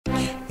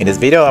In this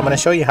video, I'm going to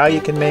show you how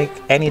you can make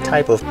any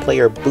type of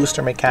player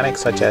booster mechanic,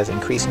 such as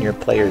increasing your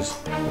player's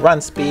run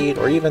speed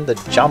or even the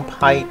jump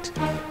height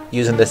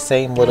using the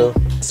same little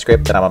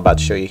script that I'm about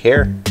to show you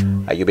here.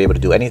 You'll be able to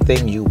do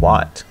anything you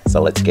want.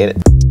 So let's get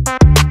it.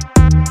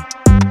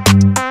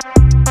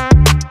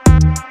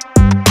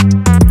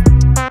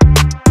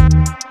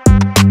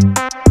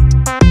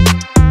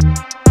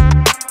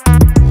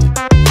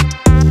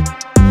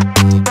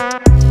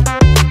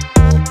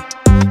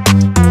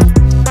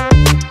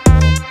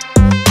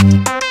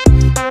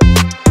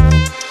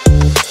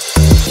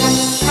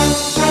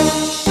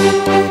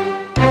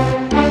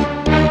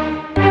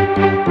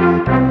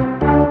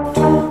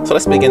 So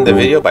let's begin the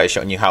video by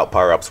showing you how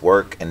power-ups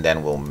work, and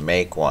then we'll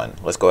make one.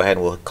 Let's go ahead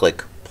and we'll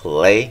click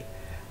play.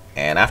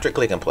 And after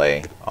clicking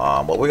play,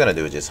 what we're going to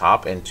do is just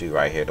hop into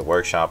right here, the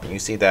workshop, and you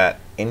see that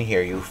in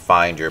here you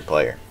find your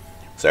player.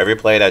 So every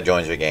player that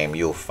joins your game,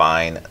 you'll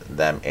find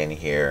them in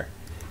here.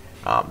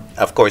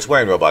 Of course,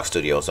 we're in Roblox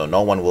Studio, so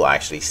no one will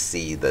actually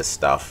see this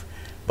stuff.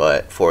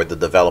 But for the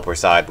developer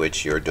side,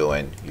 which you're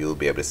doing, you'll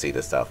be able to see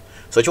this stuff.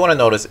 So what you want to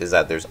notice is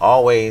that there's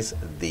always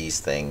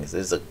these things.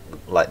 This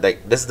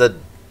is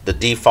the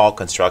default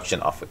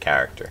construction of a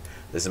character.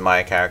 This is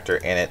my character.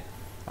 In it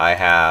I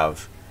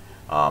have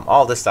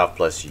all this stuff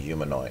plus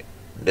humanoid.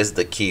 This is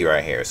the key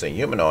right here. So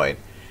humanoid,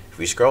 if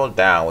we scroll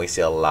down, we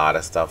see a lot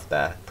of stuff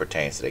that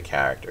pertains to the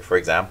character. For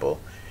example,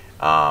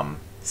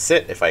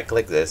 sit, if I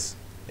click this,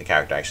 the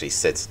character actually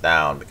sits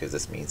down because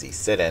this means he's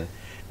sitting.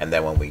 And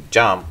then when we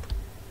jump,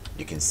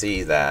 you can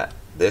see that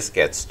this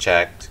gets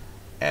checked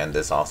and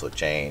this also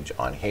change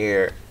on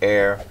here,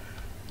 air.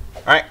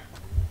 All right.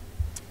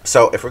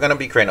 So if we're going to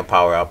be creating a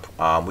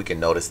power-up, we can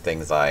notice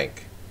things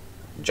like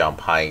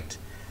jump height,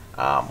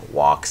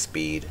 walk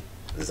speed.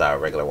 This is our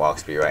regular walk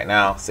speed right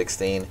now,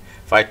 16.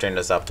 If I turn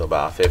this up to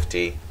about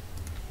 50,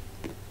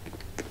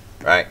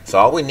 right? So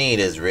all we need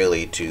is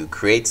really to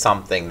create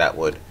something that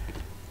would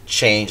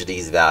change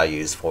these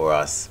values for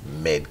us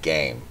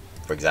mid-game.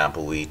 For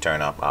example, we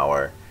turn up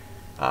our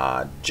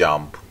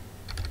jump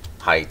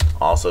height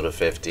also to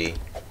 50,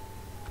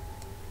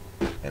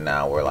 and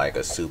now we're like a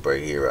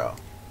superhero.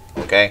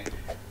 Okay.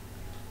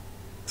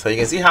 So you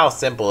can see how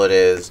simple it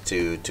is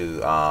to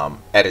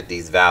edit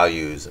these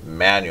values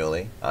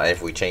manually.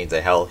 If we change the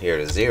health here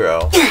to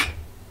 0,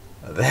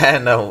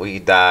 then we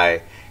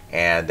die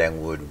and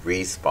then would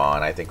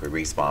respawn. I think we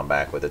respawn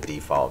back with the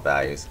default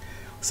values.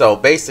 So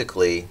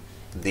basically,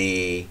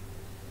 the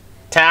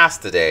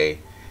task today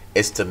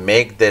is to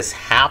make this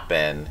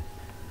happen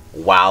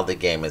while the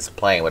game is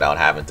playing without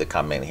having to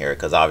come in here,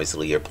 because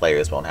obviously your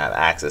players won't have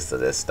access to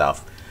this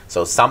stuff.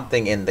 So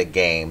something in the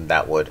game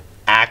that would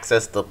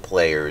access the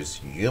player's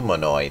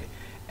humanoid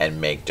and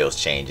make those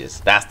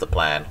changes. That's the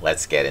plan.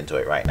 Let's get into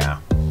it right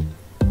now.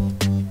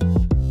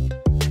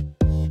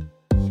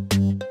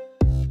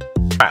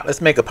 Alright, let's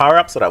make a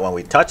power-up so that when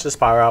we touch this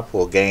power-up,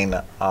 we'll gain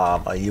a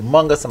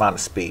humongous amount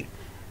of speed.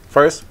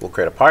 First, we'll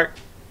create a part.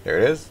 There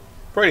it is.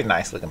 Pretty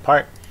nice looking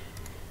part.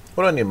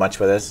 We don't need much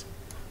for this.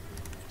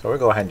 So we'll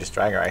go ahead and just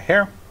drag it right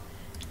here.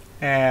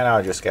 And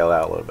I'll just scale it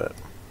out a little bit.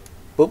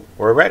 Boop,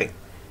 we're ready.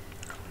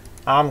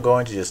 I'm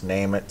going to just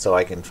name it so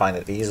I can find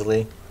it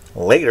easily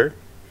later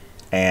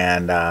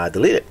and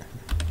delete it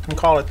and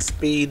call it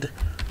Speed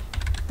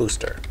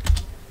Booster.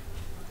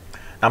 Now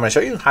I'm going to show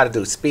you how to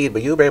do speed,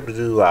 but you'll be able to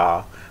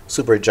do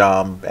super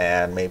jump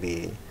and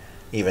maybe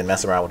even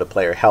mess around with the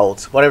player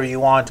health, whatever you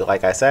want to.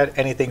 Like I said,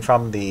 anything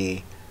from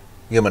the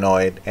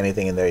humanoid,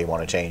 anything in there you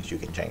want to change, you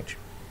can change.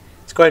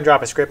 Let's go ahead and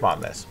drop a script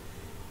on this.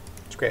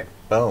 Script,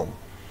 boom.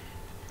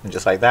 And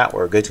just like that,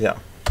 we're good to go.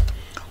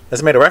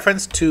 Let's make a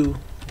reference to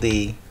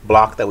the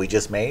block that we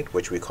just made,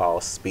 which we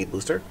call Speed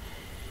Booster.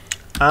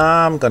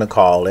 I'm gonna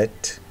call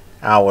it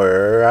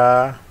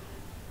our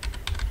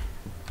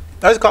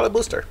let's call it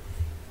Booster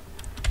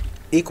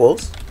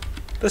equals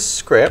the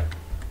script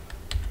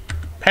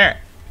parent,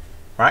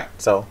 right?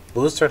 So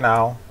Booster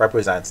now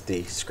represents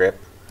the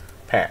script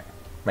parent.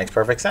 Makes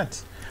perfect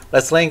sense.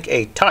 Let's link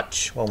a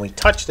touch. When we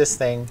touch this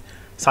thing,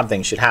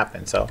 something should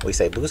happen. So we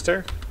say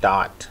Booster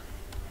dot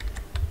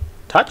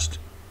touched,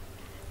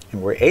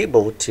 and we're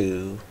able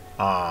to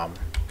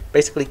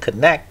basically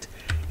connect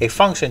a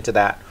function to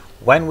that.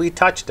 When we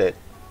touched it,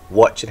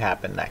 what should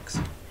happen next?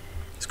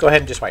 Let's go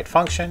ahead and just write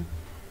function,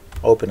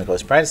 open and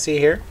close parenthesis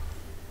here.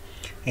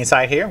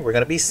 Inside here, we're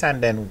going to be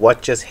sending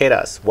what just hit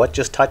us, what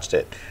just touched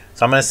it.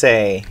 So I'm going to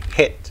say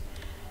hit.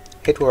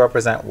 Hit will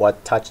represent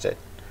what touched it.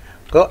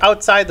 Go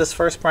outside this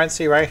first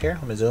parenthesis right here.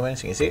 Let me zoom in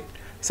so you can see it.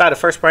 Inside the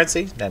first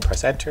parenthesis, then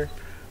press enter.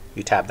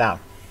 You tap down.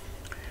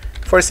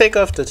 For the sake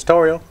of the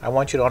tutorial, I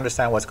want you to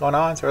understand what's going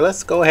on. So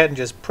let's go ahead and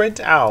just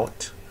print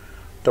out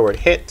the word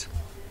hit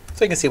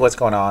so you can see what's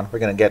going on. We're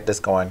going to get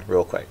this going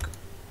real quick.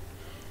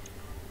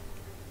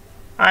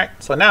 Alright,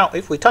 so now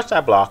if we touch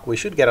that block, we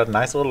should get a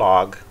nice little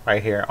log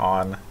right here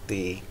on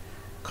the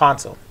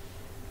console.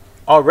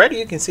 Already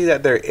you can see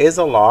that there is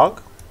a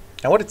log,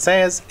 and what it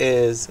says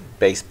is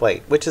base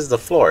plate, which is the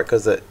floor,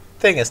 because the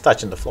thing is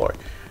touching the floor.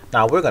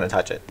 Now we're going to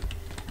touch it.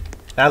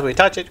 Now as we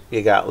touch it,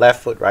 you got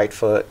left foot, right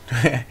foot,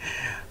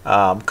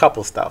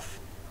 couple stuff.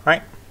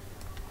 right?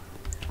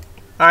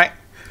 All right.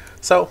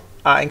 So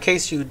in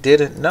case you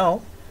didn't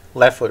know,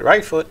 left foot,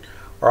 right foot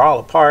are all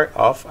a part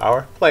of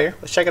our player.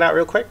 Let's check it out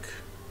real quick.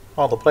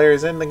 All the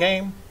players in the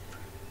game.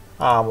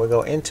 We'll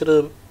go into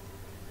the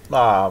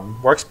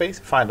workspace,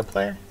 find the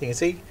player. You can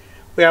see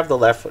we have the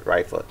left foot,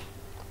 right foot.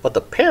 But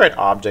the parent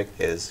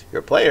object is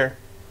your player,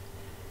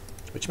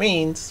 which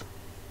means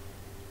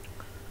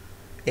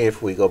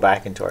if we go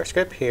back into our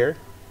script here,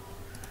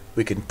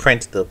 we can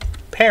print the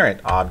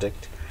parent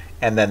object,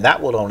 and then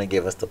that will only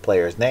give us the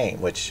player's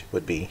name, which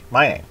would be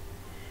my name.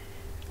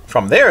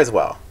 From there as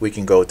well, we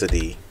can go to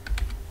the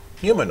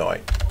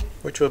humanoid,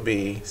 which will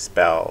be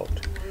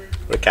spelled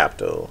with a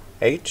capital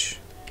H,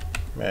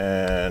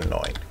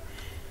 humanoid.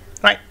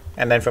 Right,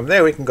 and then from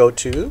there we can go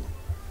to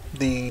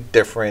the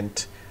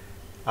different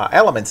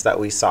elements that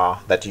we saw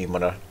that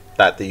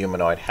the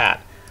humanoid had.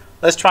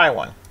 Let's try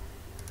one.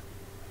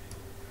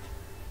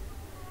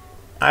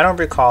 I don't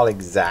recall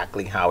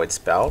exactly how it's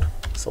spelled,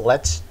 so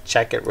let's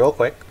check it real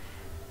quick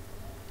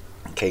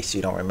in case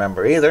you don't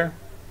remember either.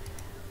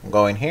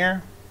 Go in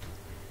here,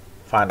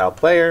 find our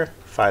player,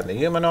 find the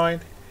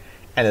humanoid,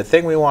 and the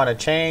thing we want to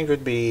change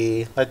would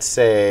be, let's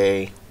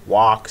say,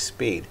 walk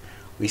speed.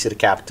 We see the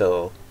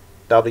capital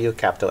W,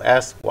 capital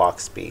S, walk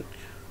speed.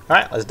 All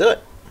right, let's do it.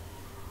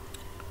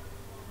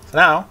 So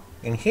now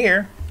in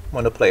here,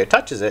 when the player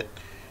touches it,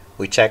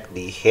 we check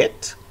the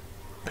hit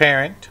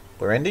parent.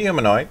 We're in the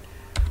humanoid.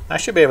 I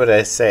should be able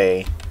to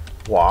say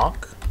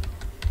walk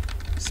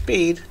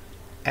speed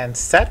and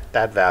set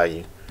that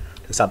value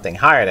to something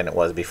higher than it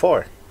was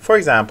before. For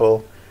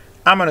example,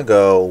 I'm going to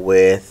go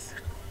with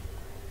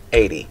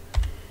 80.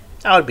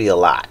 That would be a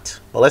lot.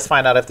 Well, let's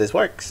find out if this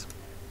works.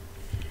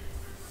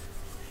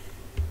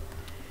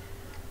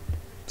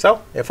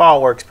 So if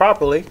all works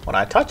properly, when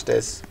I touch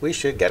this, we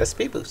should get a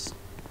speed boost.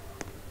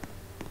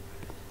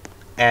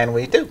 And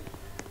we do.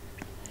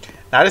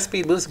 Now this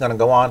speed boost is going to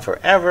go on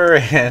forever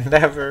and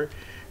ever.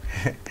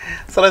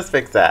 So let's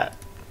fix that.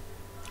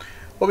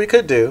 What we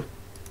could do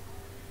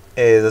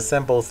is a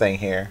simple thing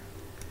here.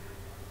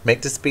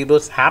 Make the speed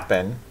boost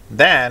happen,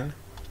 then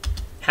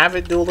have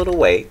it do a little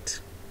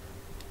wait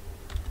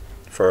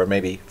for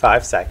maybe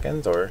 5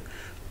 seconds or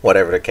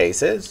whatever the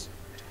case is,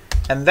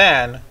 and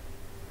then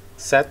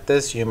set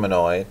this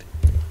humanoid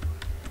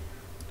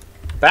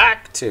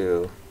back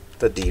to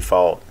the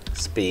default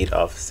speed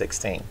of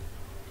 16.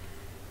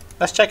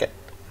 Let's check it.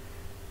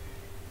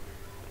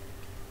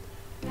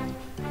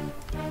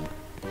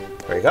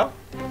 There you go.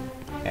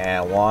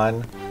 And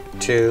 1,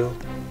 2,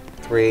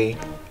 3,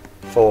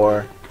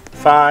 4,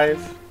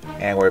 5,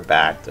 and we're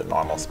back to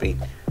normal speed.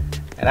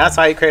 And that's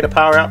how you create a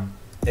power-up.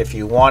 If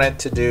you wanted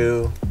to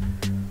do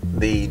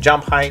the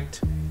jump height,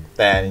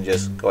 then you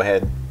just go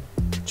ahead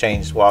and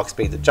change walk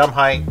speed to jump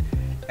height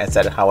and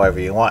set it however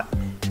you want.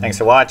 Thanks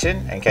for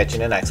watching, and catch you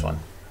in the next one.